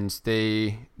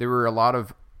there were a lot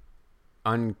of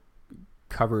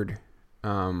uncovered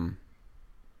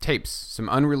tapes, some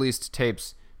unreleased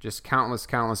tapes, just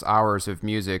countless hours of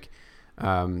music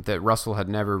that Russell had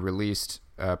never released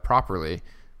properly,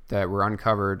 that were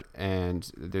uncovered,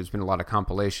 and there's been a lot of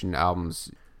compilation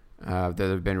albums that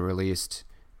have been released.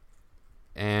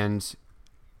 And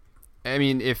I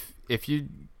mean, if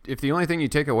the only thing you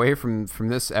take away from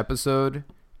this episode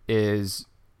is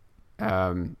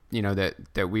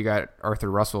that we got Arthur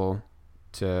Russell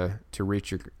to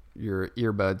reach your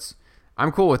earbuds,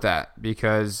 I'm cool with that,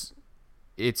 because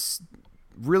it's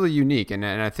really unique, and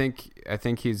I think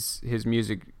his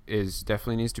music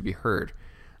definitely needs to be heard.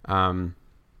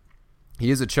 He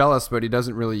is a cellist, but he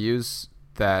doesn't really use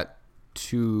that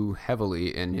too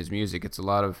heavily in his music.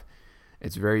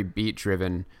 It's very beat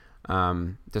driven.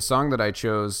 The song that I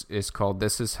chose is called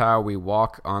 "This Is How We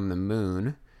Walk on the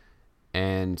Moon,"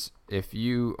 and if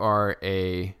you are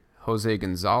a Jose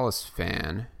Gonzalez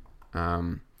fan,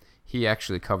 he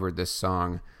actually covered this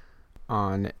song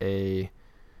on a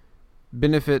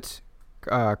benefit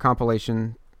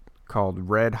compilation called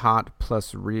Red Hot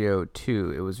plus Rio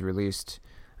 2. It was released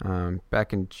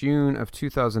back in June of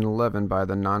 2011 by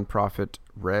the nonprofit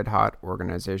Red Hot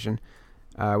organization,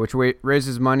 which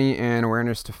raises money and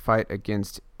awareness to fight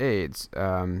against AIDS.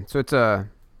 So it's a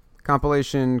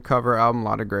compilation cover album, a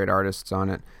lot of great artists on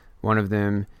it, one of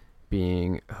them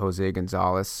being Jose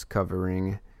Gonzalez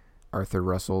covering Arthur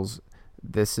Russell's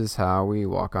 "This Is How We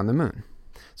Walk on the Moon."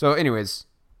 So anyways,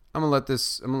 I'm gonna let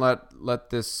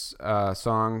this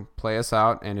song play us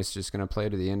out, and it's just gonna play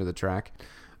to the end of the track.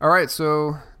 All right,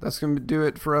 so that's gonna do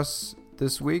it for us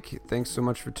this week. Thanks so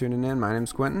much for tuning in. My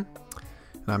name's Quentin,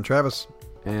 And I'm Travis.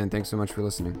 and thanks so much for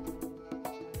listening.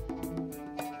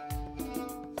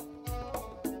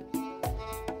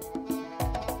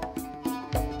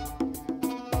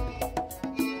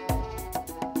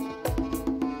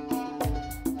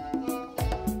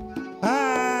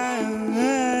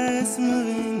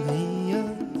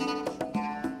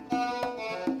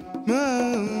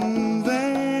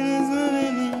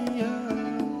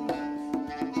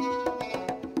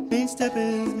 Step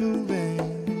is moving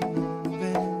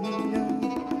me up.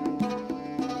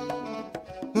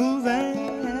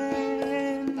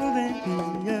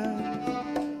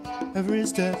 Every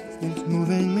step is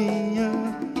moving me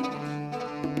up.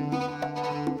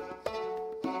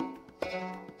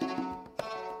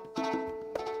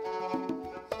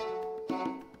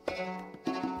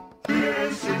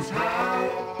 This is how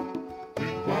we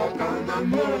walk on the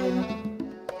moon.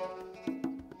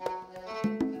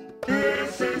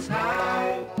 This is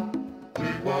how we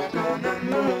walk on the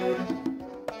moon.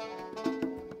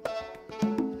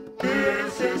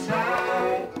 This is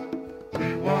how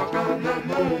we walk on the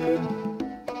moon.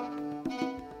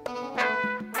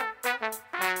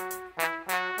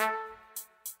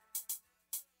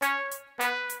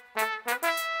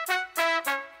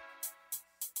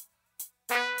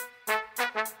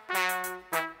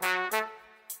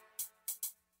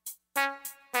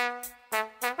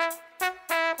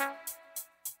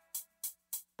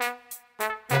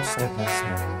 Step is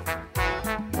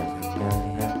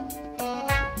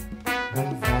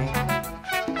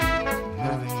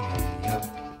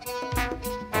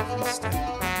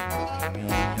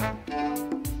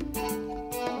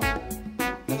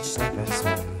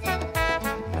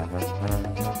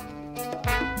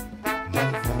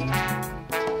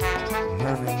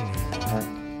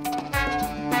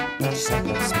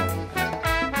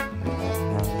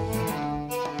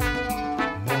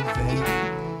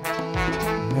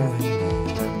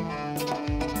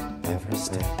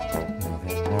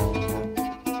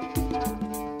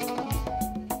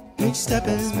each step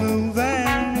is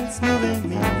moving, it's moving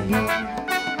me up.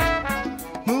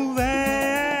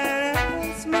 Moving,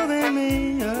 it's moving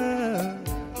me up.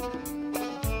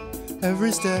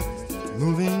 Every step is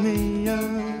moving me up.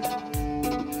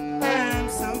 I'm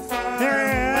so far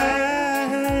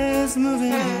away, it's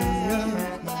moving me up.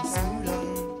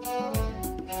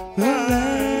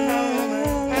 Moving,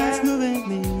 it's moving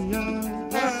me up.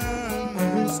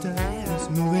 Every step is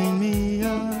moving me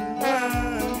up.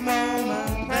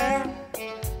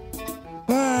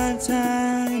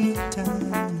 Tiny,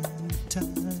 tiny,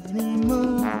 tiny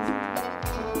move.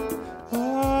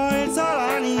 Oh, it's all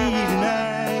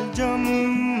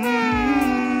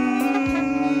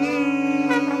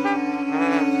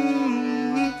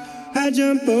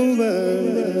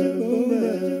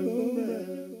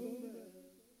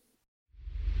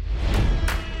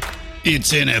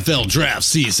It's NFL draft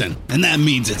season, and that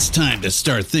means it's time to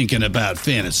start thinking about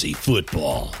fantasy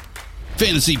football.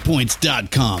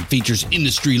 FantasyPoints.com features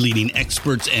industry-leading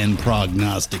experts and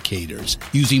prognosticators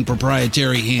using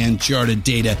proprietary hand-charted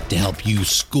data to help you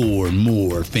score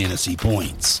more fantasy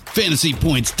points.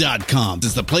 FantasyPoints.com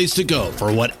is the place to go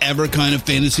for whatever kind of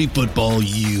fantasy football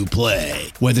you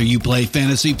play. Whether you play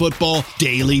fantasy football,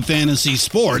 daily fantasy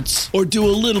sports, or do a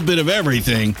little bit of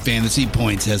everything, Fantasy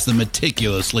Points has the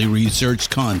meticulously researched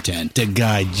content to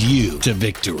guide you to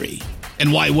victory.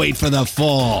 And why wait for the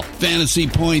fall? Fantasy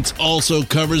Points also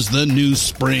covers the new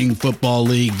spring football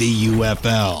league, the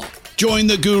UFL. Join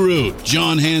the guru,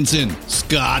 John Hansen,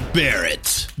 Scott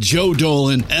Barrett, Joe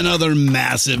Dolan, and other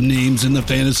massive names in the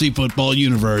fantasy football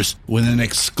universe with an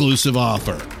exclusive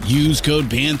offer. Use code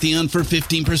Pantheon for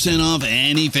 15% off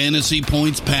any Fantasy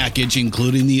Points package,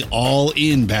 including the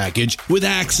all-in package, with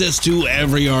access to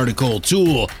every article,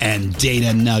 tool, and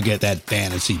data nugget that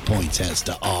Fantasy Points has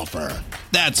to offer.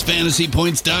 That's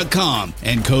FantasyPoints.com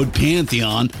and code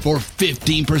Pantheon for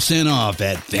 15% off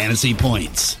at Fantasy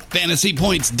Points.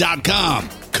 FantasyPoints.com,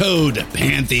 code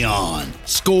Pantheon.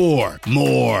 Score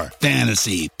more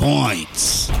fantasy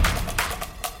points.